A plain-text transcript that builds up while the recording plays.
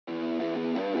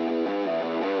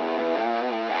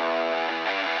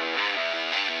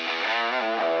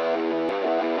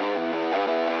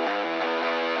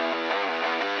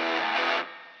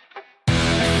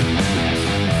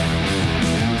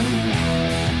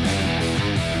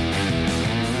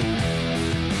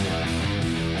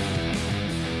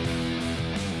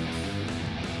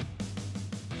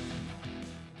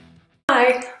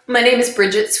My name is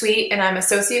Bridget Sweet, and I'm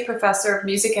Associate Professor of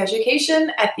Music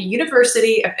Education at the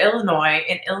University of Illinois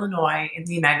in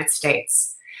the United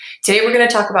States. Today we're going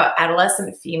to talk about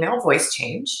adolescent female voice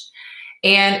change.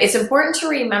 And it's important to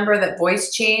remember that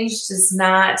voice change does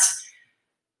not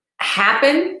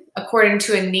happen according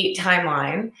to a neat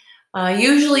timeline.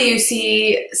 Usually you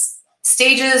see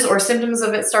stages or symptoms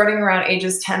of it starting around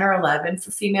ages 10 or 11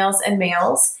 for females and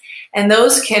males, and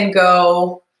those can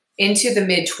go into the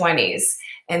mid-20s.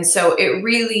 And so it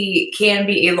really can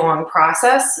be a long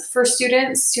process for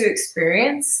students to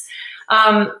experience.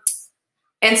 And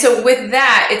so with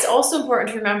that, it's also important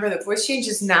to remember that voice change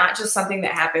is not just something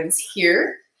that happens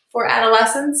here for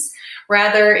adolescents.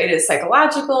 Rather, it is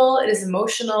psychological, it is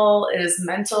emotional, it is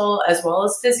mental, as well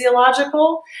as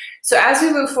physiological. So as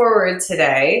we move forward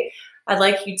today, I'd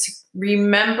like you to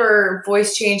remember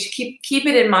voice change, keep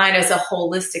it in mind as a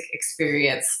holistic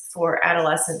experience for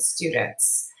adolescent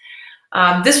students.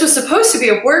 This was supposed to be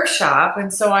a workshop,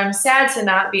 and so I'm sad to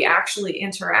not be actually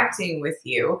interacting with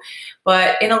you.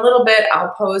 But in a little bit,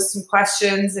 I'll pose some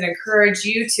questions and encourage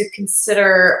you to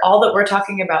consider all that we're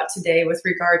talking about today with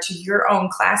regard to your own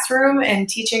classroom and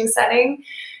teaching setting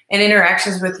and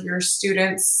interactions with your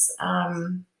students,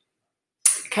 kind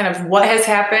of what has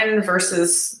happened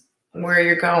versus where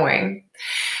you're going.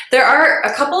 There are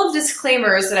a couple of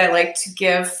disclaimers that I like to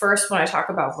give first when I talk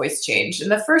about voice change. And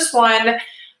the first one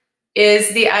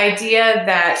is the idea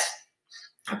that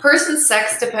a person's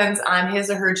sex depends on his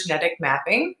or her genetic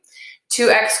mapping, 2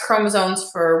 X chromosomes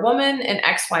for a woman and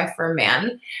XY for a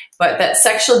man, but that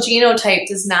sexual genotype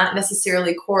does not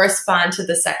necessarily correspond to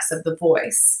the sex of the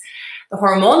voice. The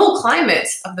hormonal climate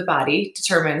of the body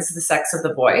determines the sex of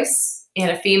the voice. In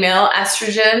a female,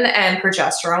 estrogen and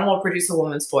progesterone will produce a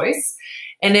woman's voice,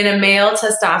 and in a male,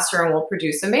 testosterone will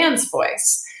produce a man's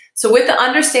voice. So with the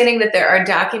understanding that there are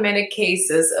documented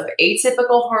cases of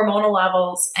atypical hormonal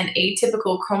levels and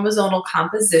atypical chromosomal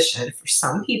composition for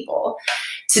some people,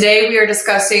 today we are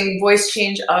discussing voice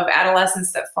change of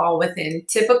adolescents that fall within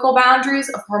typical boundaries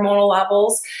of hormonal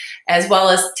levels, as well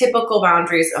as typical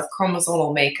boundaries of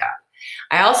chromosomal makeup.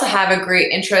 I also have a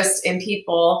great interest in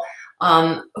people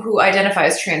who identify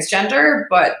as transgender,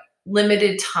 but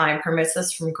limited time permits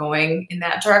us from going in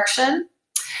that direction.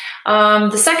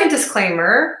 The second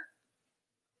disclaimer,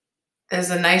 there's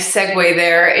a nice segue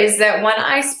there, is that when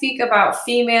I speak about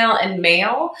female and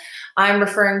male, I'm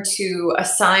referring to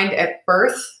assigned at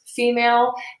birth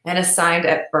female and assigned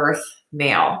at birth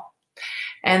male.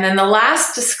 And then the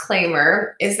last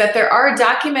disclaimer is that there are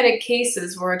documented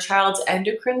cases where a child's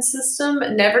endocrine system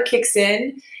never kicks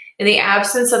in, and the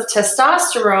absence of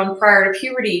testosterone prior to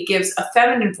puberty gives a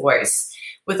feminine voice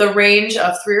with a range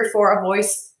of 3 or 4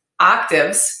 voice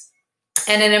octaves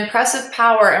and an impressive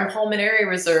power and pulmonary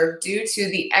reserve due to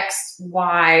the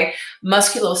XY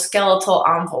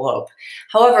musculoskeletal envelope.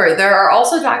 However, there are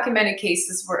also documented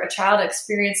cases where a child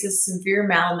experiences severe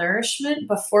malnourishment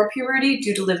before puberty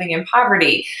due to living in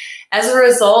poverty. As a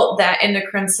result, that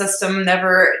endocrine system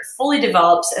never fully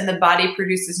develops and the body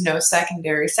produces no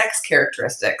secondary sex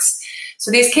characteristics. So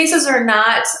these cases are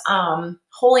not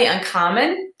wholly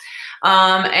uncommon.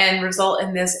 And result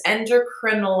in this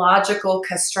endocrinological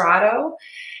castrato.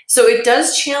 So it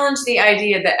does challenge the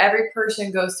idea that every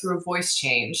person goes through a voice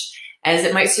change, as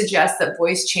it might suggest that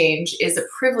voice change is a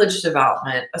privileged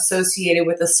development associated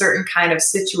with a certain kind of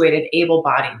situated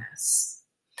able-bodiedness.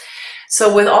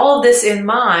 So with all of this in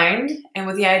mind, and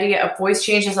with the idea of voice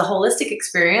change as a holistic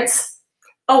experience,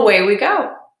 away we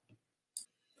go.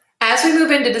 As we move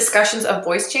into discussions of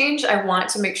voice change, I want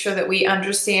to make sure that we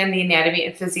understand the anatomy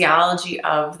and physiology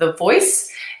of the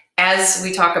voice as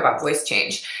we talk about voice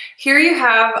change. Here you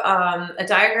have a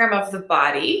diagram of the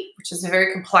body, which is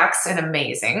very complex and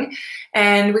amazing.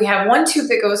 And we have one tube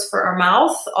that goes for our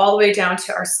mouth all the way down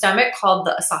to our stomach called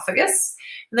the esophagus.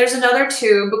 And there's another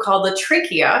tube called the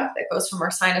trachea that goes from our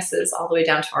sinuses all the way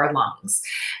down to our lungs.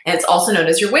 And it's also known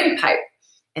as your windpipe.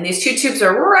 And these 2 tubes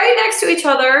are right next to each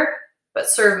other, but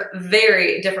serve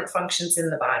very different functions in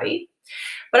the body.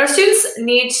 But our students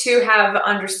need to have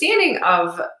understanding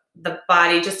of the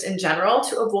body just in general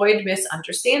to avoid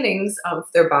misunderstandings of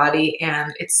their body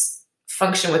and its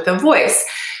function with the voice.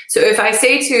 So if I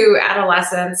say to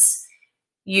adolescents,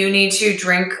 you need to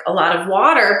drink a lot of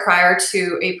water prior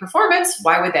to a performance,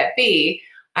 why would that be?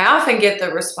 I often get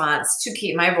the response, to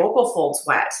keep my vocal folds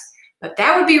wet. But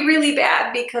that would be really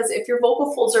bad, because if your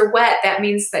vocal folds are wet, that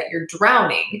means that you're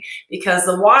drowning because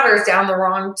the water is down the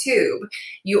wrong tube.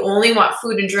 You only want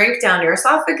food and drink down your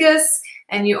esophagus,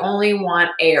 and you only want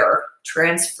air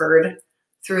transferred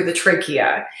through the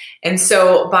trachea. And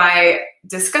so by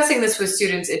discussing this with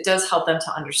students, it does help them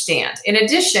to understand. In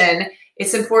addition,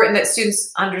 it's important that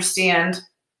students understand,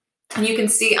 and you can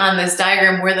see on this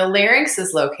diagram where the larynx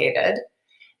is located.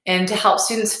 And to help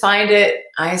students find it,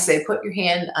 I say put your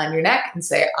hand on your neck and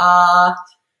say ah.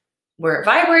 Where it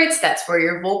vibrates, that's where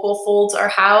your vocal folds are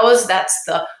housed. That's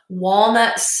the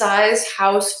walnut-sized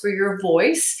house for your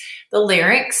voice, the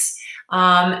larynx.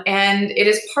 And it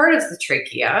is part of the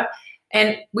trachea.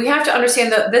 And we have to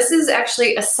understand that this is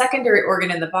actually a secondary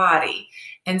organ in the body.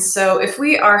 And so if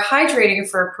we are hydrating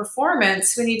for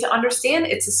performance, we need to understand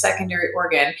it's a secondary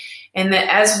organ, and that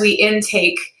as we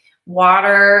intake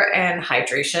water and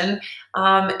hydration,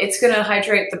 it's going to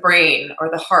hydrate the brain or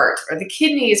the heart or the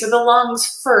kidneys or the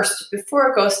lungs first before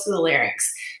it goes to the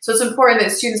larynx. So it's important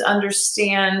that students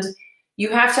understand you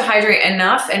have to hydrate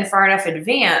enough and far enough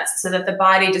advance so that the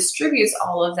body distributes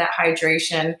all of that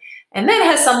hydration and then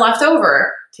has some left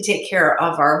over to take care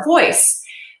of our voice.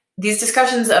 These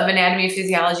discussions of anatomy and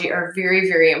physiology are very,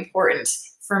 very important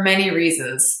for many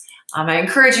reasons. I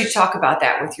encourage you to talk about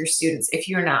that with your students if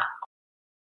you're not.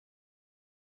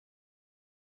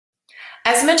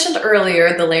 As mentioned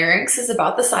earlier, the larynx is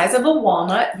about the size of a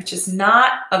walnut, which is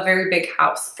not a very big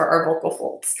house for our vocal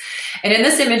folds. And in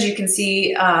this image, you can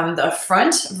see the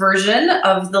front version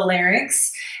of the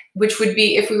larynx, which would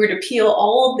be if we were to peel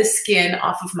all of the skin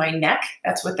off of my neck.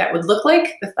 That's what that would look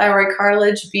like, the thyroid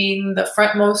cartilage being the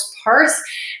frontmost part,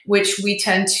 which we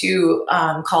tend to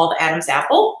call the Adam's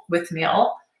apple with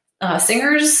male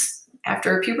singers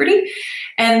after puberty.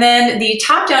 And then the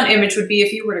top-down image would be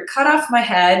if you were to cut off my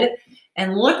head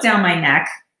and look down my neck,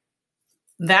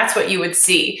 that's what you would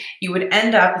see. You would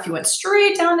end up, if you went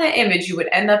straight down that image, you would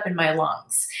end up in my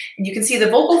lungs. And you can see the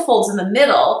vocal folds in the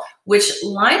middle, which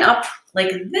line up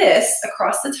like this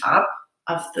across the top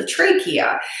of the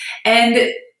trachea.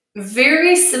 And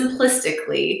very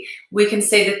simplistically, we can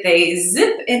say that they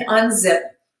zip and unzip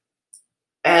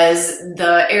as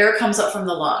the air comes up from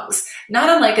the lungs. Not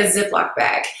unlike a Ziploc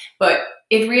bag, but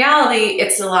in reality,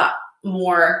 it's a lot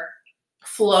more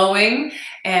flowing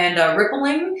and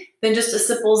rippling than just a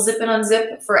simple zip and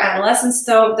unzip. For adolescents,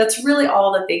 though, that's really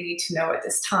all that they need to know at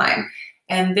this time.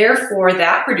 And therefore,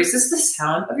 that produces the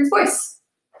sound of your voice.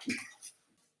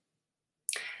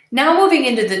 Now moving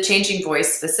into the changing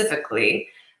voice specifically,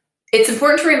 it's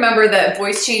important to remember that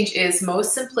voice change is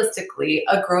most simplistically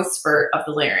a growth spurt of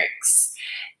the larynx.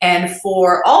 And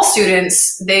for all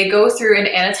students, they go through an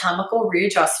anatomical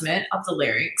readjustment of the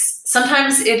larynx.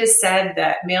 Sometimes it is said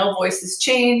that male voices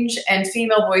change and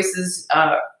female voices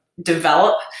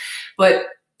develop, but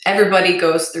everybody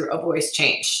goes through a voice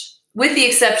change, with the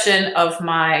exception of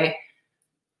my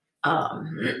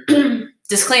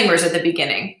disclaimers at the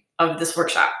beginning of this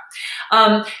workshop.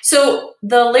 So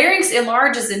the larynx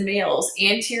enlarges in males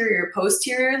anterior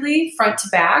posteriorly, front to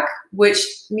back, which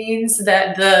means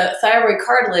that the thyroid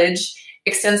cartilage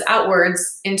extends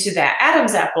outwards into that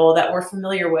Adam's apple that we're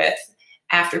familiar with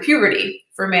after puberty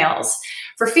for males.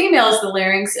 For females, the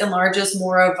larynx enlarges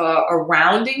more of a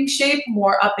rounding shape,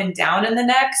 more up and down in the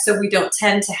neck, so we don't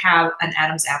tend to have an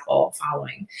Adam's apple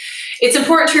following. It's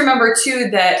important to remember too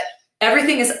that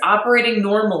everything is operating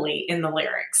normally in the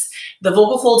larynx. The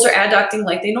vocal folds are adducting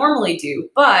like they normally do,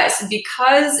 but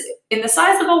because in the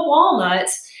size of a walnut,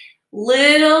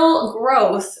 little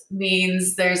growth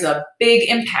means there's a big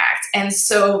impact. And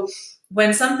so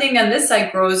when something on this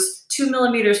side grows 2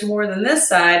 millimeters more than this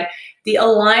side, the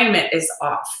alignment is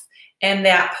off. And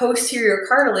that posterior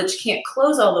cartilage can't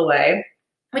close all the way,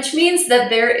 which means that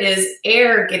there is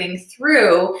air getting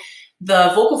through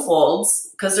the vocal folds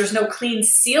because there's no clean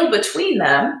seal between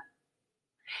them.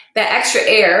 That extra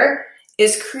air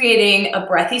is creating a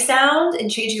breathy sound and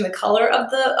changing the color of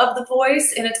the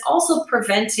voice, and it's also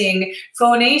preventing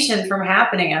phonation from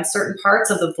happening on certain parts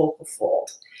of the vocal fold.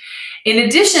 In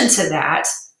addition to that,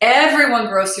 everyone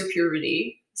grows through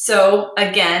puberty. So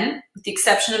again, with the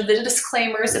exception of the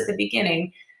disclaimers at the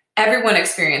beginning, everyone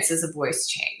experiences a voice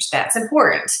change. That's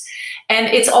important. And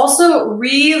it's also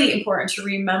really important to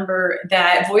remember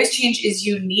that voice change is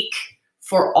unique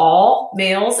for all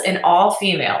males and all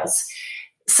females.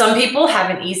 Some people have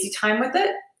an easy time with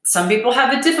it. Some people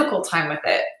have a difficult time with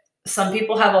it. Some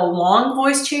people have a long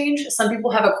voice change. Some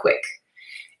people have a quick.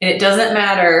 And it doesn't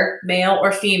matter, male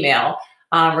or female,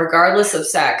 regardless of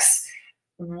sex,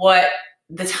 what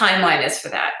the timeline is for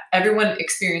that. Everyone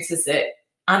experiences it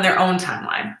on their own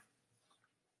timeline.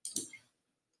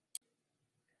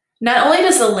 Not only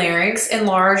does the larynx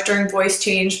enlarge during voice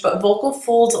change, but vocal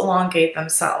folds elongate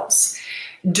themselves.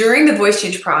 During the voice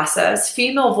change process,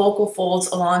 female vocal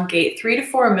folds elongate 3 to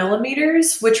 4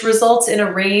 millimeters, which results in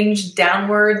a range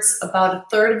downwards about a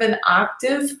third of an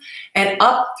octave and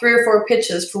up 3 or 4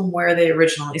 pitches from where they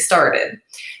originally started.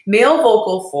 Male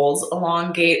vocal folds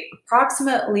elongate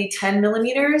approximately 10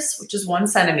 millimeters, which is 1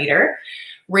 centimeter.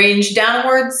 Range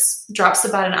downwards drops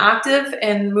about an octave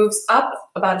and moves up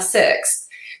about a sixth.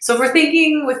 So if we're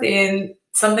thinking within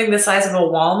something the size of a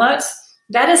walnut,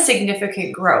 that is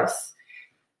significant growth.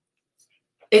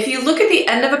 If you look at the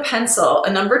end of a pencil, a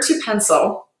number 2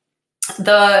 pencil,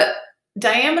 the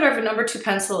diameter of a number 2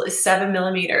 pencil is 7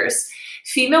 millimeters.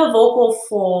 Female vocal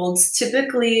folds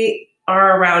typically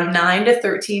are around 9 to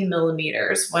 13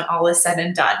 millimeters when all is said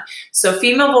and done. So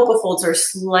female vocal folds are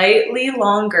slightly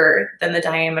longer than the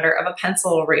diameter of a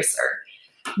pencil eraser.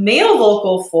 Male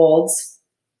vocal folds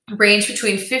range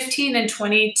between 15 and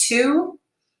 22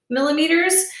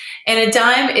 millimeters, and a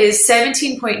dime is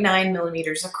 17.9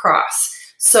 millimeters across.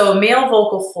 So male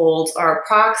vocal folds are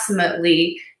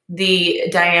approximately the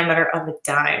diameter of a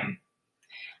dime.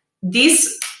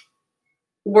 These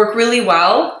work really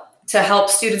well to help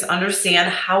students understand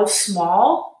how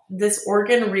small this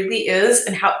organ really is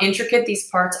and how intricate these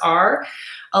parts are.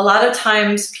 A lot of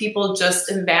times people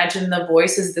just imagine the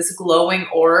voice as this glowing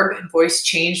orb and voice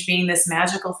change being this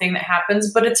magical thing that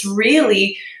happens, but it's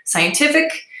really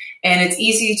scientific and it's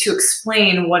easy to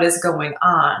explain what is going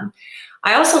on.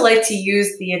 I also like to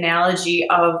use the analogy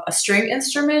of a string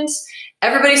instrument.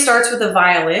 Everybody starts with a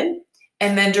violin,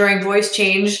 and then during voice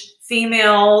change,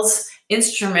 females'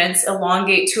 instruments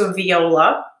elongate to a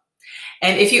viola.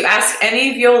 And if you ask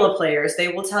any viola players, they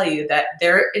will tell you that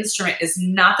their instrument is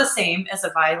not the same as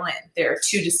a violin. They're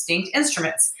 2 distinct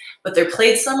instruments, but they're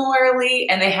played similarly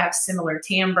and they have similar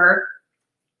timbre.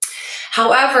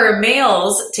 However,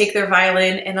 males take their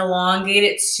violin and elongate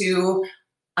it to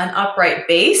an upright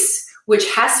bass, which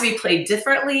has to be played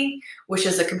differently, which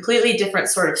is a completely different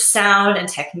sort of sound and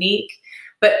technique.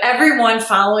 But everyone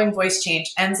following voice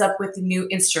change ends up with a new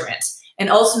instrument. And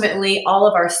ultimately, all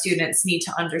of our students need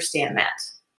to understand that.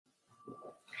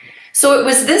 So it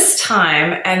was this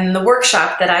time and the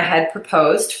workshop that I had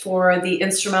proposed for the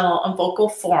Instrumental and Vocal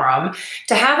Forum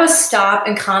to have us stop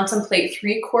and contemplate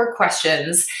 3 core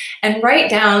questions and write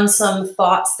down some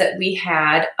thoughts that we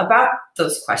had about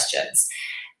those questions.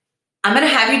 I'm going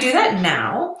to have you do that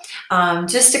now,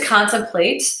 just to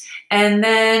contemplate, and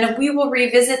then we will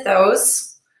revisit those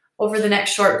over the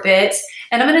next short bit.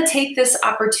 And I'm going to take this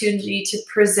opportunity to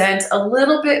present a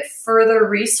little bit further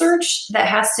research that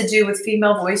has to do with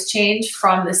female voice change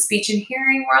from the speech and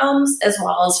hearing realms, as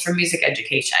well as from music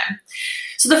education.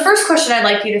 So the first question I'd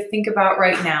like you to think about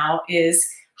right now is,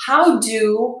 how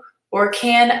do or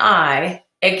can I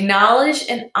acknowledge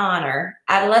and honor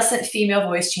adolescent female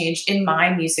voice change in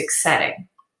my music setting?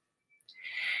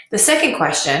 The second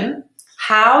question,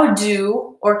 how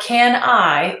do or can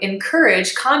I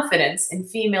encourage confidence in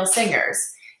female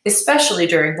singers, especially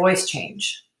during voice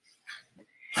change?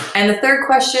 And the third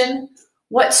question,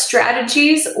 what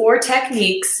strategies or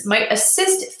techniques might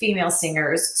assist female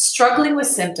singers struggling with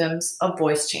symptoms of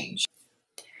voice change?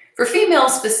 For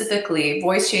females specifically,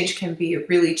 voice change can be a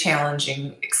really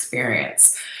challenging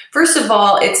experience. First of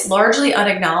all, it's largely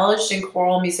unacknowledged in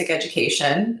choral music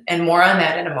education, and more on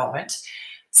that in a moment.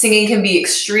 Singing can be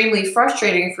extremely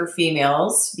frustrating for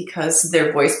females because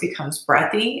their voice becomes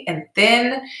breathy and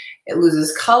thin, it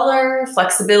loses color,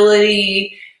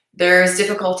 flexibility, there's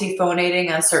difficulty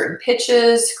phonating on certain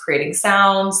pitches, creating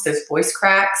sounds, there's voice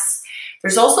cracks.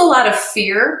 There's also a lot of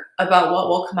fear about what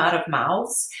will come out of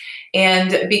mouths.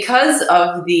 And because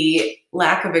of the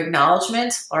lack of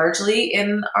acknowledgement largely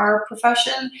in our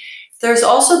profession, there's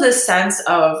also this sense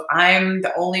of I'm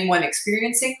the only one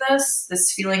experiencing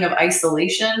this feeling of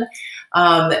isolation,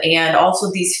 and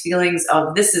also these feelings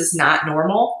of this is not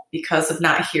normal because of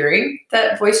not hearing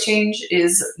that voice change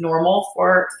is normal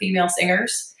for female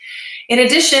singers. In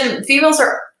addition, females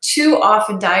are too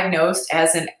often diagnosed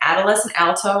as an adolescent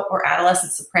alto or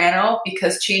adolescent soprano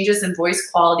because changes in voice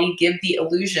quality give the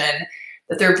illusion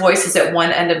that their voice is at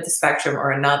one end of the spectrum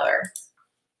or another.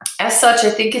 As such, I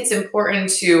think it's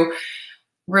important to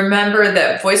remember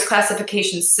that voice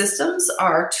classification systems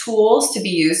are tools to be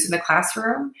used in the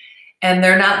classroom, and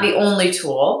they're not the only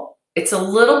tool. It's a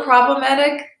little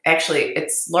problematic. Actually,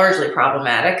 it's largely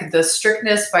problematic. The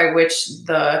strictness by which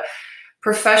the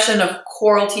profession of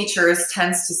choral teachers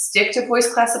tends to stick to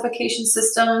voice classification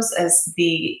systems as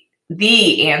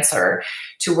the answer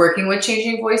to working with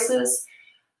changing voices.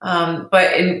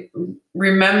 But in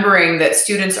remembering that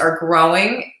students are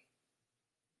growing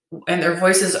and their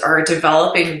voices are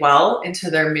developing well into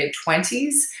their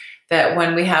mid-20s, that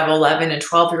when we have 11 and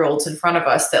 12-year-olds in front of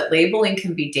us, that labeling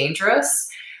can be dangerous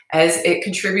as it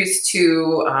contributes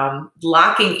to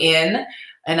locking in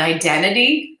an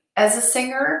identity as a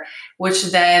singer, which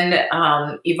then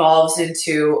evolves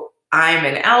into, I'm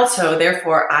an alto,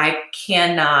 therefore I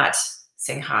cannot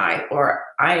sing high, or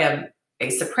I am a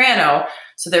soprano,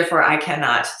 so therefore I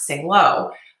cannot sing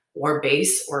low, or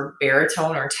bass, or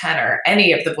baritone, or tenor,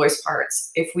 any of the voice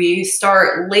parts. If we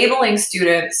start labeling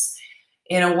students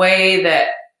in a way that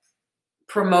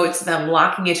promotes them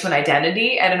locking into an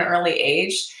identity at an early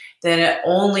age, then it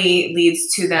only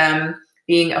leads to them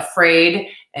being afraid.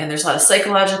 And there's a lot of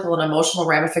psychological and emotional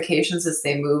ramifications as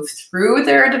they move through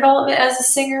their development as a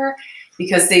singer,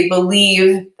 because they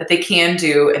believe that they can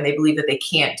do and they believe that they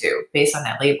can't do based on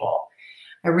that label.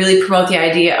 I really promote the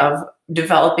idea of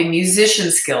developing musician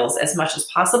skills as much as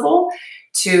possible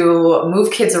to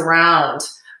move kids around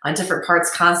on different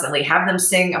parts constantly, have them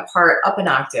sing a part up an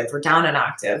octave or down an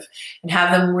octave, and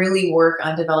have them really work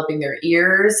on developing their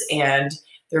ears and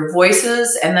their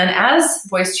voices. And then as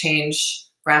voice change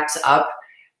wraps up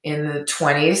in the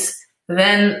 20s,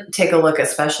 then take a look at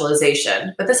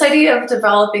specialization. But this idea of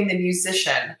developing the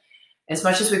musician as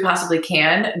much as we possibly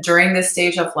can during this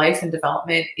stage of life and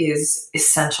development is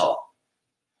essential.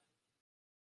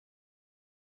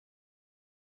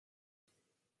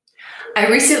 I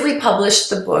recently published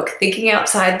the book, Thinking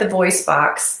Outside the Voice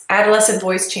Box, Adolescent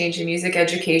Voice Change in Music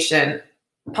Education,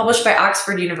 published by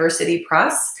Oxford University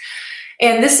Press.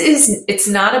 And it's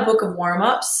not a book of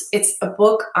warm-ups, it's a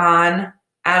book on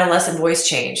adolescent voice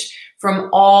change from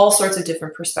all sorts of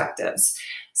different perspectives,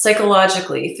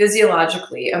 psychologically,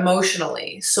 physiologically,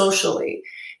 emotionally, socially.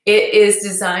 It is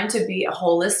designed to be a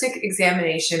holistic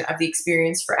examination of the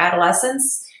experience for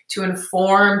adolescents, to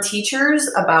inform teachers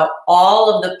about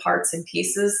all of the parts and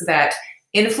pieces that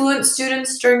influence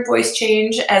students during voice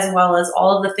change, as well as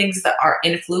all of the things that are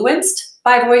influenced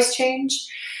by voice change.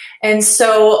 And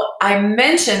so I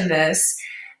mention this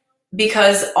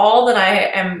because all that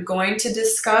I am going to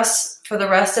discuss for the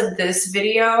rest of this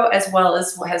video, as well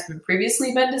as what has been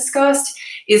previously been discussed,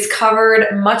 is covered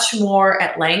much more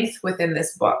at length within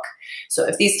this book. So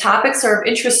if these topics are of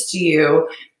interest to you,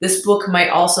 this book might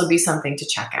also be something to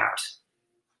check out.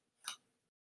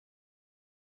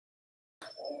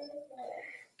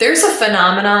 There's a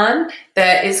phenomenon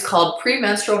that is called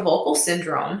premenstrual vocal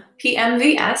syndrome,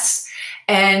 PMVS,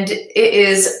 and it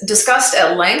is discussed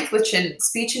at length within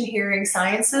speech and hearing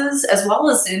sciences, as well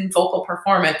as in vocal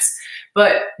performance,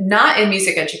 but not in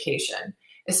music education,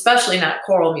 especially not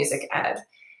choral music ed.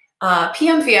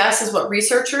 PMVS is what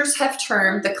researchers have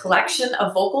termed the collection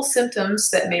of vocal symptoms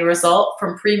that may result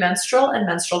from premenstrual and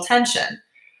menstrual tension.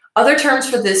 Other terms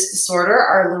for this disorder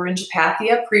are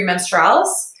laryngopathia premenstrualis,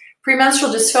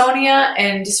 premenstrual dysphonia,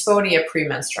 and dysphonia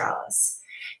premenstrualis.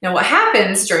 Now, what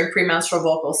happens during premenstrual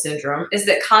vocal syndrome is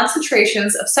that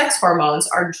concentrations of sex hormones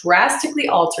are drastically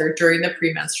altered during the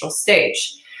premenstrual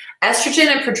stage. Estrogen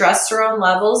and progesterone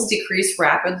levels decrease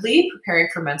rapidly, preparing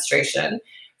for menstruation.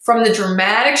 From the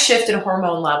dramatic shift in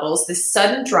hormone levels, this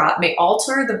sudden drop may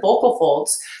alter the vocal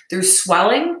folds through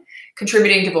swelling,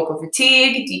 contributing to vocal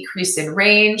fatigue, decrease in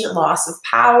range, loss of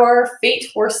power, faint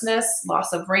hoarseness,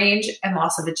 loss of range, and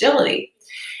loss of agility.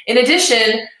 In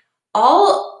addition,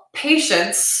 all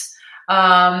patients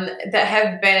that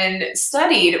have been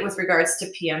studied with regards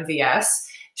to PMVS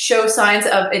show signs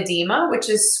of edema, which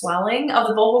is swelling of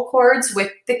the vocal cords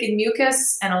with thickened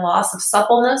mucus and a loss of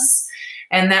suppleness.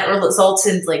 And that results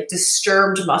in like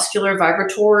disturbed muscular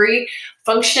vibratory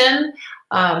function.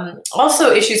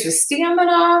 Also issues with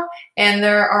stamina, and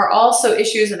there are also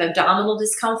issues of abdominal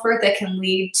discomfort that can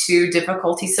lead to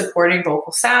difficulty supporting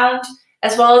vocal sound,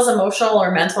 as well as emotional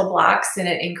or mental blocks and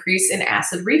an increase in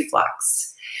acid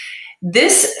reflux.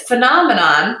 This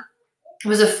phenomenon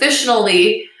was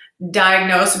officially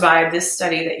diagnosed by this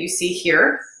study that you see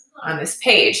here on this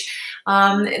page.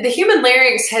 The human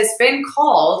larynx has been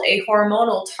called a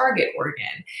hormonal target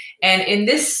organ. And in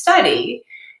this study,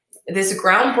 this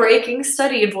groundbreaking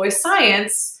study in voice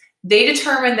science, they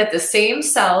determined that the same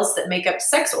cells that make up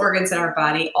sex organs in our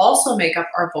body also make up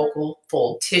our vocal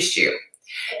fold tissue.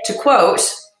 To quote,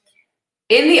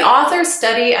 in the author's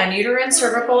study on uterine,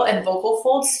 cervical, and vocal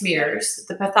fold smears,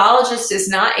 the pathologist is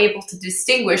not able to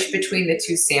distinguish between the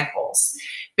two samples.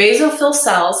 Basophil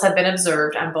cells have been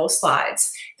observed on both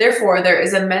slides. Therefore, there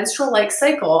is a menstrual-like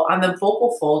cycle on the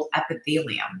vocal fold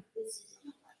epithelium.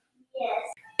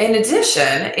 In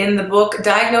addition, in the book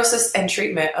Diagnosis and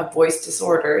Treatment of Voice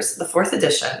Disorders, the 4th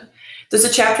edition, there's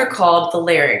a chapter called The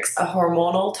Larynx, a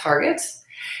Hormonal Target.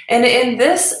 And in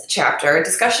this chapter, a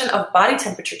discussion of body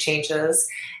temperature changes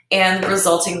and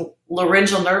resulting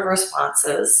laryngeal nerve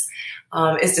responses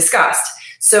is discussed.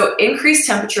 So increased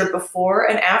temperature before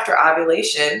and after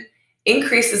ovulation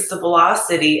increases the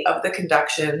velocity of the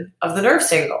conduction of the nerve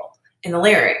signal in the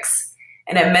larynx.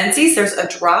 And at menses, there's a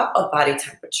drop of body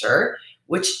temperature,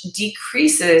 which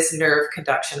decreases nerve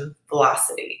conduction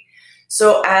velocity.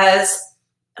 So as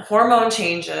hormone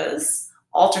changes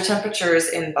alter temperatures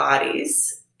in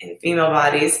bodies, in female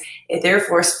bodies, it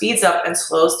therefore speeds up and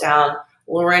slows down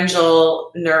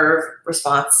laryngeal nerve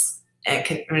response and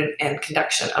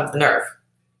conduction of the nerve.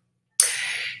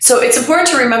 So it's important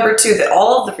to remember too that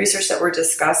all of the research that we're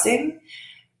discussing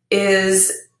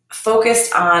is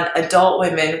focused on adult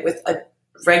women with a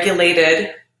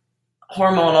regulated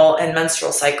hormonal and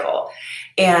menstrual cycle.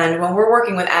 And when we're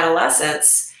working with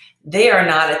adolescents, they are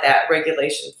not at that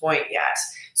regulation point yet.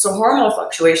 So hormone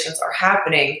fluctuations are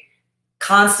happening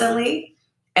constantly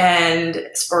and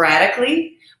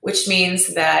sporadically, which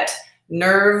means that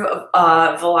nerve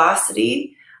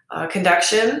velocity,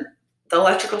 conduction, the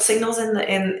electrical signals in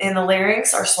the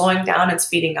larynx are slowing down and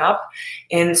speeding up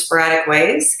in sporadic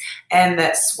ways, and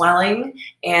that swelling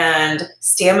and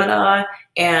stamina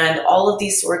and all of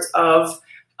these sorts of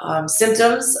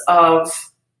symptoms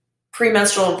of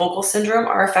premenstrual vocal syndrome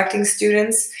are affecting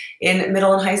students in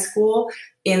middle and high school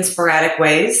in sporadic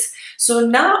ways. So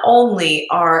not only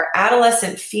are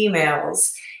adolescent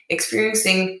females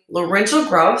experiencing laryngeal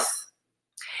growth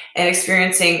and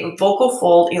experiencing vocal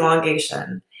fold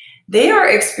elongation, they are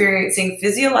experiencing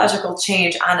physiological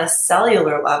change on a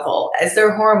cellular level as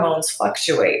their hormones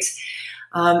fluctuate.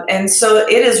 And so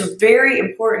it is very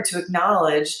important to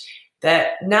acknowledge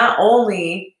that not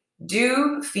only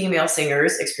do female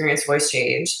singers experience voice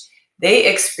change, they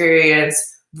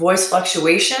experience voice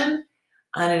fluctuation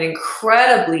on an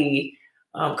incredibly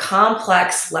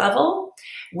complex level,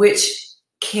 which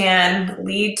can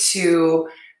lead to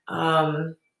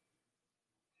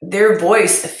their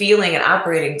voice feeling and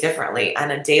operating differently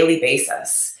on a daily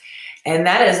basis. And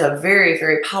that is a very,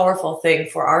 very powerful thing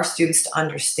for our students to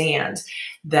understand,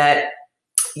 that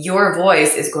your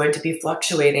voice is going to be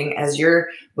fluctuating as you're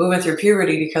moving through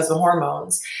puberty because of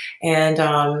hormones. And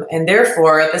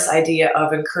therefore, this idea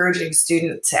of encouraging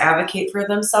students to advocate for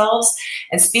themselves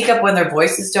and speak up when their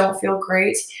voices don't feel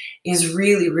great is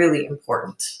really, really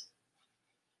important.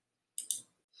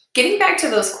 Getting back to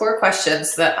those core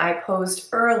questions that I posed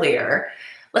earlier,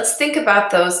 let's think about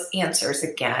those answers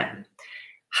again.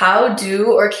 How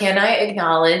do or can I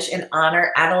acknowledge and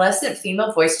honor adolescent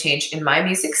female voice change in my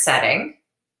music setting?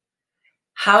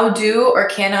 How do or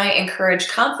can I encourage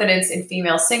confidence in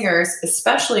female singers,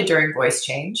 especially during voice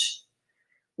change?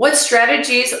 What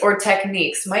strategies or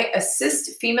techniques might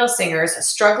assist female singers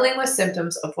struggling with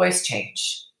symptoms of voice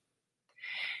change?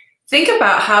 Think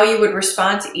about how you would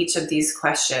respond to each of these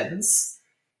questions,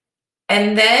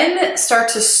 and then start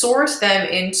to sort them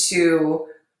into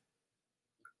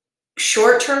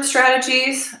short-term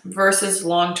strategies versus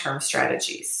long-term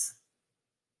strategies.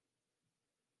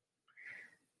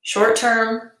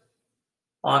 Short-term,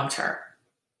 long-term.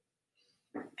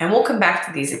 And we'll come back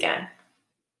to these again.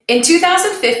 In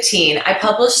 2015, I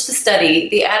published the study,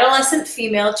 The Adolescent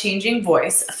Female Changing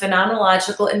Voice, a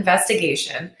Phenomenological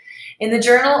Investigation, in the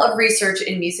Journal of Research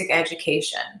in Music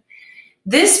Education.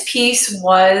 This piece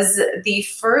was the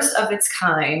first of its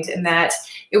kind in that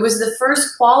it was the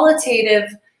first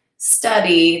qualitative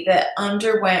study that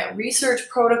underwent research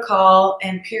protocol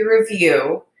and peer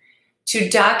review to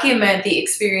document the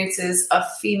experiences of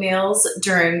females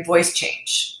during voice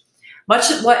change.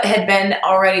 Much of what had been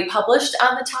already published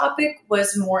on the topic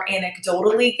was more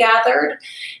anecdotally gathered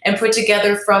and put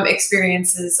together from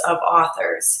experiences of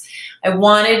authors. I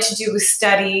wanted to do a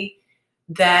study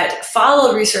that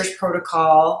followed research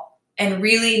protocol and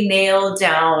really nailed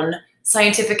down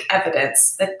scientific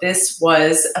evidence that this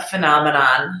was a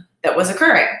phenomenon that was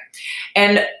occurring.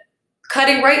 And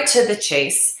cutting right to the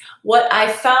chase, what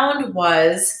I found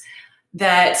was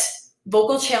that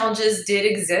vocal challenges did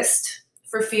exist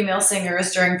for female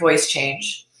singers during voice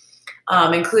change,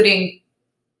 including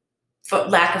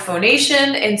lack of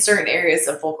phonation in certain areas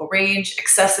of vocal range,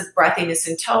 excessive breathiness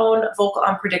in tone, vocal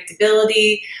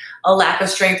unpredictability, a lack of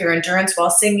strength or endurance while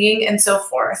singing, and so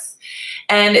forth.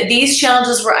 And these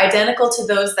challenges were identical to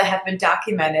those that have been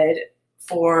documented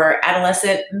for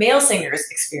adolescent male singers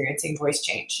experiencing voice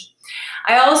change.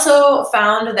 I also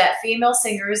found that female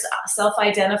singers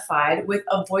self-identified with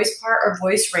a voice part or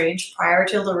voice range prior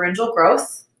to laryngeal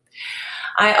growth.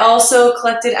 I also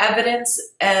collected evidence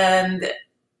and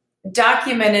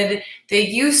documented the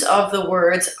use of the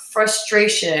words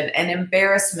frustration and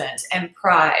embarrassment and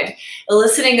pride,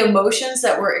 eliciting emotions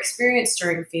that were experienced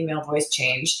during female voice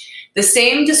change, the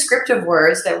same descriptive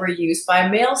words that were used by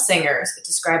male singers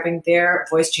describing their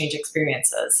voice change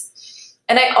experiences.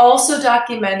 And I also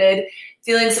documented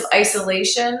feelings of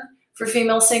isolation for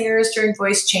female singers during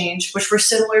voice change, which were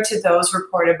similar to those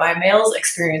reported by males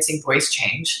experiencing voice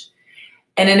change.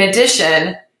 And in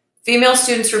addition, female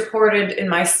students reported in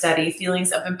my study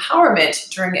feelings of empowerment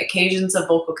during occasions of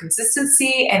vocal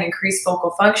consistency and increased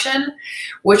vocal function,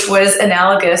 which was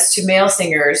analogous to male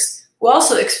singers who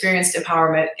also experienced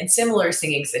empowerment in similar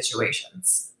singing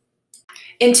situations.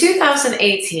 In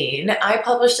 2018, I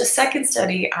published a second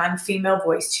study on female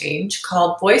voice change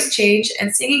called Voice Change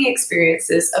and Singing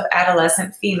Experiences of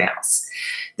Adolescent Females.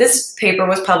 This paper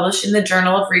was published in the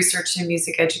Journal of Research in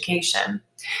Music Education.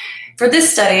 For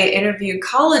this study, I interviewed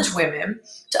college women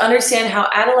to understand how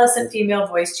adolescent female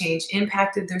voice change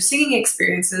impacted their singing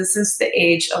experiences since the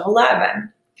age of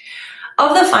 11.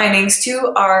 Of the findings,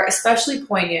 two are especially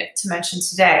poignant to mention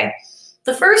today.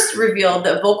 The first revealed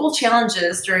that vocal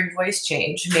challenges during voice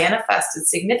change manifested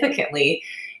significantly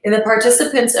in the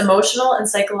participants' emotional and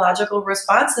psychological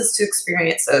responses to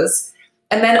experiences,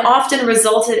 and then often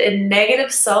resulted in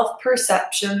negative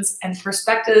self-perceptions and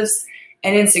perspectives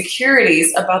and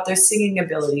insecurities about their singing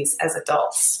abilities as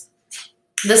adults.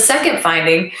 The second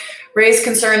finding raised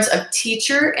concerns of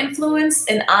teacher influence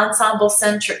and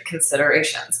ensemble-centric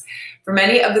considerations. For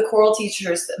many of the choral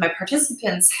teachers that my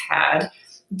participants had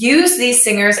used these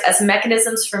singers as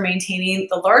mechanisms for maintaining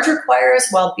the larger choir's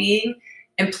well-being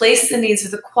and placed the needs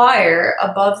of the choir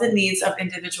above the needs of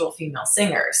individual female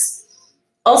singers.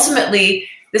 Ultimately,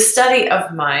 the study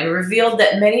of mine revealed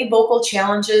that many vocal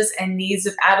challenges and needs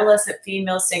of adolescent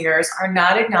female singers are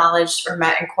not acknowledged or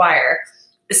met in choir,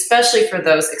 especially for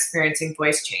those experiencing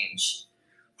voice change.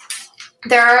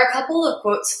 There are a couple of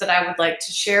quotes that I would like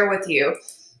to share with you.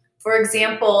 For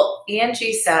example,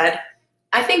 Angie said,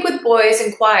 "I think with boys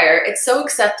in choir, it's so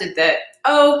accepted that,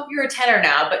 oh, you're a tenor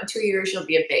now, but in 2 years you'll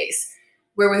be a bass.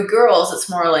 Where with girls, it's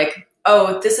more like,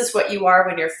 oh, this is what you are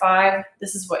when you're 5,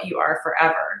 this is what you are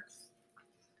forever."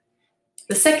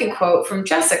 The second quote from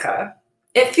Jessica,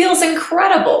 "It feels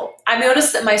incredible. I've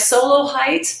noticed that my solo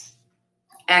height,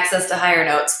 access to higher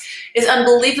notes, is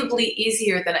unbelievably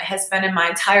easier than it has been in my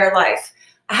entire life.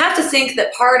 I have to think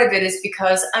that part of it is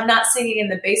because I'm not singing in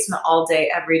the basement all day,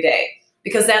 every day,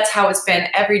 because that's how it's been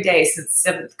every day since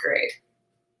 7th grade."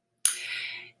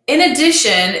 In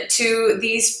addition to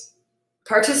these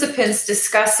participants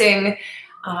discussing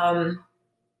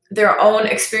their own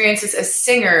experiences as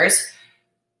singers,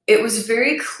 it was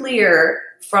very clear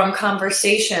from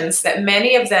conversations that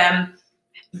many of them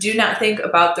do not think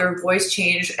about their voice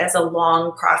change as a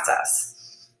long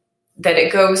process, that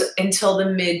it goes until the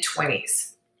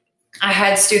mid-20s. I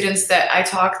had students that I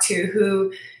talked to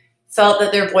who felt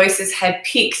that their voices had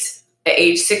peaked at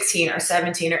age 16 or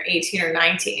 17 or 18 or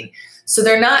 19. So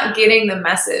they're not getting the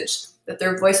message that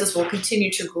their voices will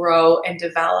continue to grow and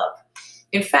develop.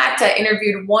 In fact, I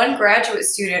interviewed one graduate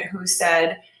student who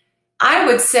said, "I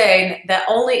would say that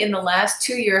only in the last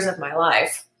 2 years of my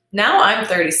life, now I'm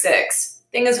 36,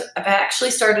 things have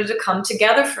actually started to come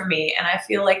together for me, and I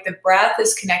feel like the breath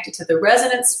is connected to the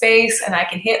resonance space and I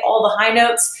can hit all the high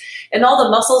notes and all the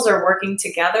muscles are working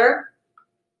together."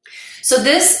 So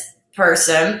this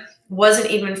person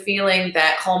wasn't even feeling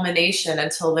that culmination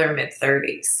until their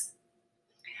mid-30s.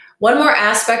 One more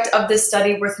aspect of this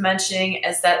study worth mentioning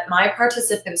is that my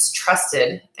participants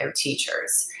trusted their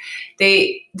teachers.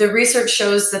 The research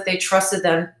shows that they trusted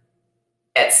them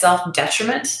at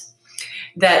self-detriment,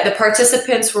 that the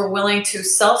participants were willing to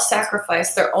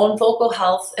self-sacrifice their own vocal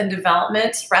health and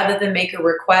development rather than make a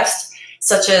request,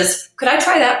 such as, "Could I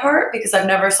try that part because I've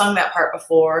never sung that part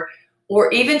before?"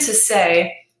 Or even to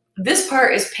say, "This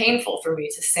part is painful for me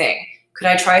to sing. Could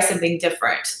I try something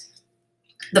different?"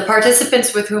 The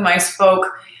participants with whom I spoke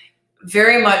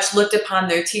very much looked upon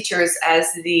their teachers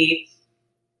as the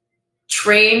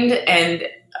trained and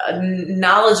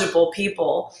knowledgeable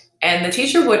people, and the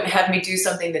teacher wouldn't have me do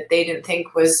something that they didn't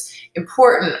think was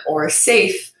important or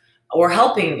safe or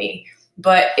helping me.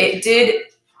 But it did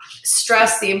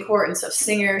stress the importance of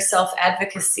singer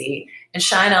self-advocacy and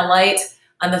shine a light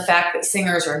on the fact that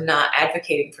singers are not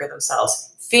advocating for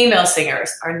themselves. Female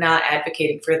singers are not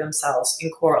advocating for themselves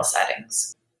in choral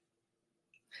settings.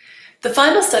 The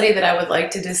final study that I would like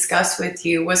to discuss with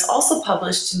you was also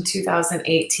published in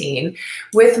 2018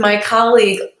 with my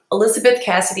colleague Elizabeth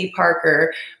Cassidy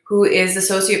Parker, who is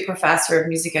Associate Professor of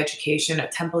Music Education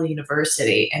at Temple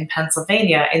University in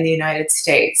Pennsylvania in the United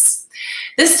States.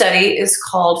 This study is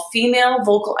called Female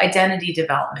Vocal Identity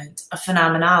Development, a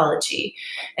Phenomenology,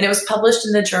 and it was published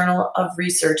in the Journal of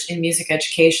Research in Music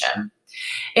Education.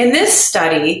 In this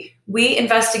study, we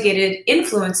investigated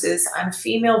influences on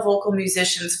female vocal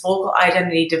musicians' vocal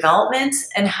identity development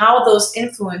and how those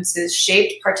influences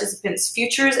shaped participants'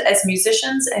 futures as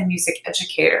musicians and music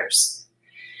educators.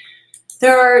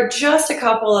 There are just a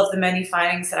couple of the many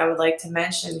findings that I would like to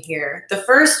mention here. The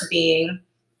first being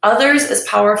others as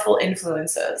powerful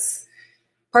influences.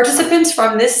 Participants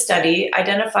from this study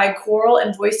identified choral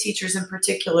and voice teachers in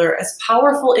particular as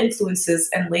powerful influences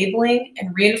in labeling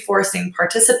and reinforcing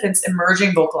participants'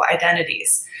 emerging vocal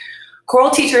identities.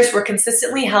 Choral teachers were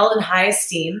consistently held in high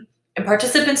esteem, and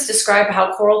participants described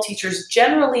how choral teachers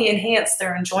generally enhanced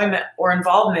their enjoyment or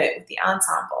involvement with the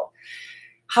ensemble.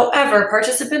 However,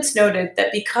 participants noted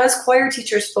that because choir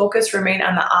teachers' focus remained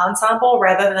on the ensemble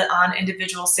rather than on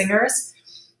individual singers,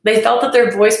 they felt that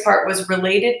their voice part was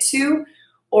related to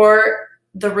or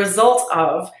the result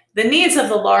of the needs of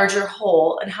the larger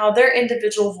whole and how their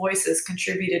individual voices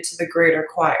contributed to the greater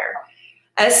choir.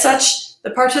 As such,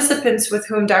 the participants with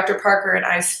whom Dr. Parker and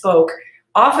I spoke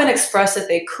often expressed that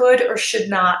they could or should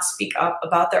not speak up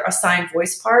about their assigned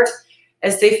voice part,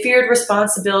 as they feared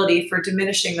responsibility for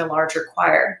diminishing the larger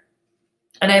choir.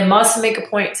 And I must make a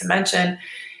point to mention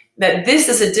that this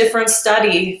is a different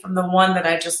study from the one that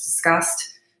I just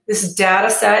discussed. This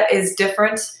data set is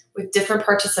different with different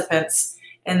participants,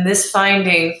 and this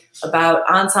finding about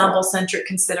ensemble-centric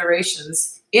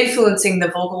considerations influencing the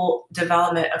vocal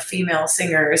development of female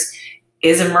singers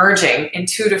is emerging in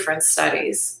two different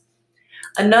studies.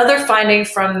 Another finding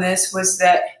from this was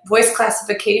that voice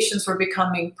classifications were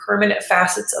becoming permanent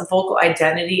facets of vocal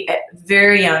identity at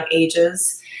very young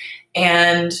ages,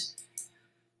 and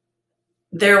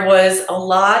there was a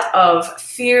lot of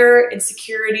fear,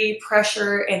 insecurity,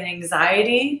 pressure, and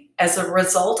anxiety as a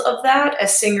result of that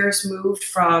as singers moved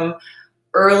from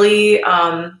early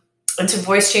into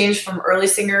voice change from early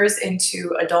singers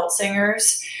into adult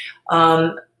singers.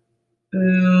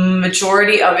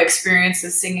 Majority of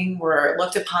experiences singing were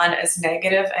looked upon as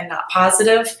negative and not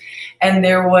positive, and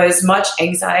there was much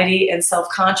anxiety and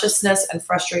self-consciousness and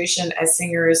frustration as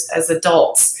singers as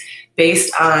adults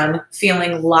based on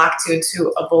feeling locked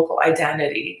into a vocal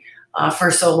identity for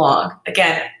so long.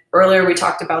 Again, earlier we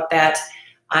talked about that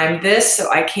I'm this, so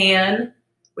I can,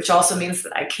 which also means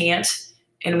that I can't,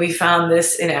 and we found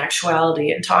this in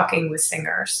actuality in talking with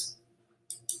singers.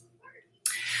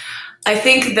 I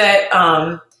think that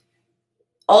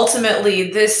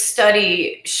ultimately this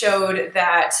study showed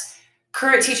that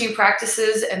current teaching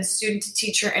practices and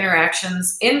student-to-teacher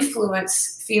interactions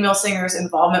influence female singers'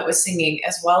 involvement with singing,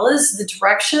 as well as the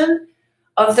direction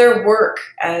of their work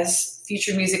as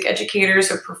future music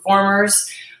educators or performers,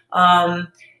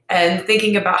 and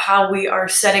thinking about how we are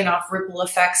setting off ripple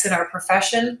effects in our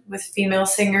profession with female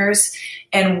singers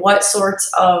and what sorts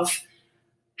of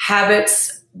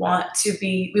habits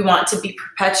we want to be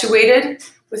perpetuated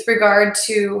with regard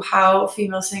to how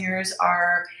female singers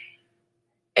are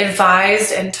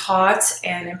advised and taught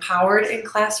and empowered in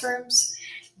classrooms.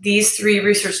 These three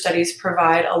research studies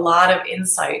provide a lot of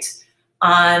insight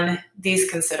on these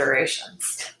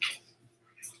considerations.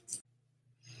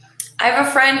 I have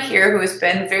a friend here who has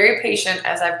been very patient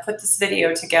as I've put this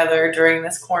video together during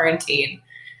this quarantine.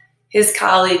 His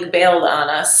colleague bailed on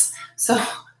us. So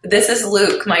this is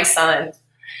Luke, my son.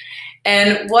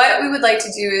 And what we would like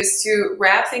to do is to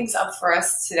wrap things up for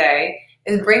us today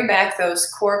and bring back those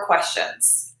core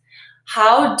questions.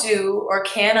 How do or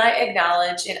can I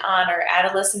acknowledge and honor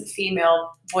adolescent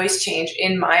female voice change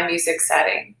in my music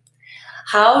setting?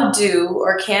 How do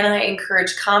or can I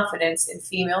encourage confidence in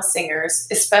female singers,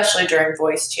 especially during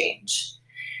voice change?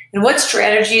 And what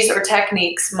strategies or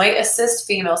techniques might assist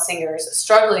female singers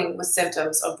struggling with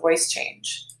symptoms of voice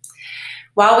change?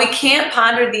 While we can't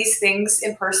ponder these things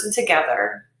in person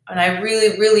together, and I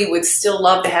really, really would still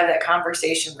love to have that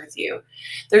conversation with you,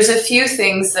 there's a few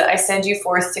things that I send you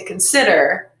forth to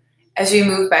consider as you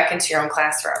move back into your own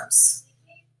classrooms.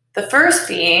 The first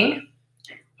being,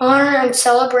 honor and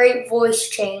celebrate voice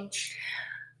change.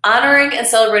 Honoring and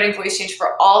celebrating voice change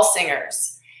for all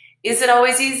singers. Is it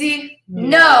always easy?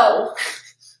 No.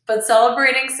 But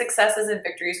celebrating successes and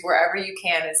victories wherever you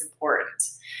can is important.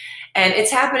 And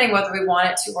it's happening whether we want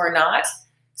it to or not.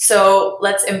 So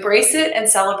let's embrace it and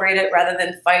celebrate it rather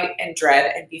than fight and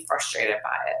dread and be frustrated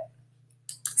by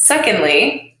it.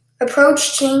 Secondly,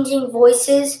 approach changing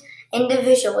voices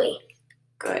individually.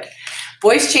 Good.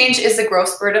 Voice change is the growth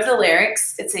spurt of the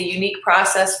larynx. It's a unique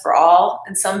process for all,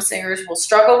 and some singers will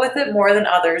struggle with it more than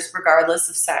others, regardless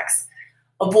of sex.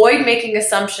 Avoid making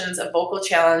assumptions of vocal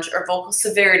challenge or vocal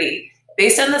severity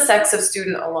based on the sex of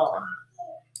student alone.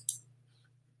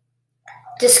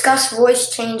 Discuss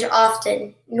voice change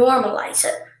often. Normalize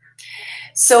it.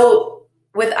 So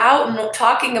without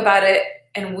talking about it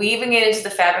and weaving it into the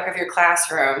fabric of your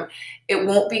classroom, it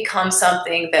won't become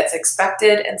something that's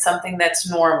expected and something that's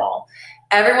normal.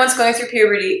 Everyone's going through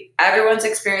puberty. Everyone's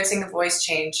experiencing a voice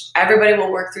change. Everybody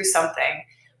will work through something,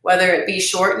 whether it be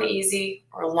short and easy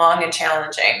or long and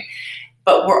challenging.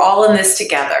 But we're all in this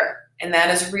together. And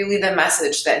that is really the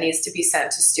message that needs to be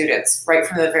sent to students right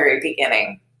from the very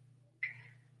beginning.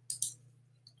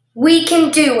 We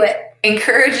can do it.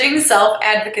 Encouraging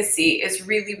self-advocacy is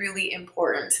really, really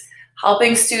important.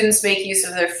 Helping students make use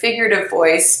of their figurative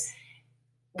voice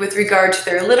with regard to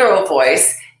their literal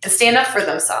voice and stand up for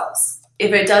themselves.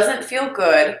 If it doesn't feel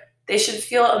good, they should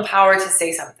feel empowered to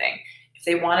say something. If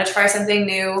they want to try something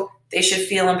new, they should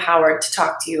feel empowered to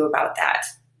talk to you about that.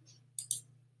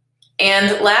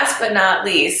 And last but not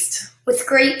least, with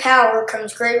great power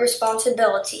comes great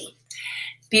responsibility.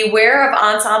 Beware of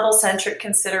ensemble-centric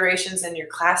considerations in your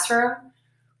classroom.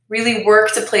 Really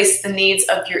work to place the needs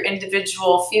of your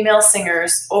individual female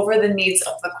singers over the needs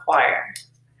of the choir.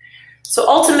 So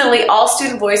ultimately, all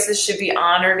student voices should be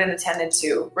honored and attended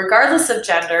to, regardless of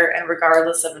gender and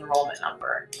regardless of enrollment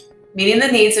number. Meeting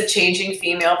the needs of changing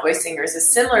female voice singers is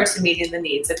similar to meeting the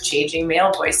needs of changing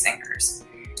male voice singers.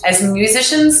 As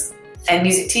musicians and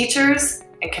music teachers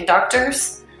and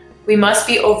conductors, we must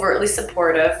be overtly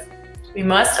supportive. We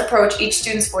must approach each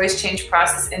student's voice change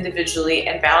process individually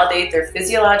and validate their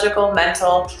physiological,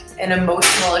 mental, and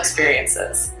emotional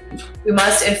experiences. We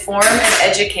must inform and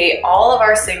educate all of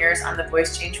our singers on the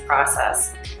voice change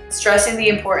process, stressing the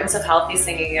importance of healthy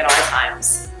singing at all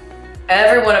times.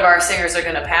 Every one of our singers are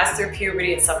going to pass through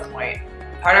puberty at some point.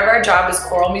 Part of our job as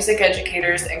choral music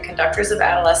educators and conductors of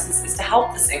adolescence is to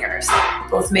help the singers,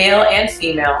 both male and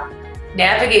female,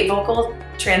 navigate vocal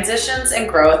transitions and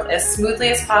growth as smoothly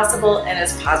as possible and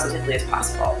as positively as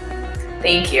possible.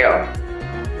 Thank you.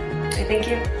 Thank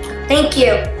you. Thank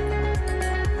you.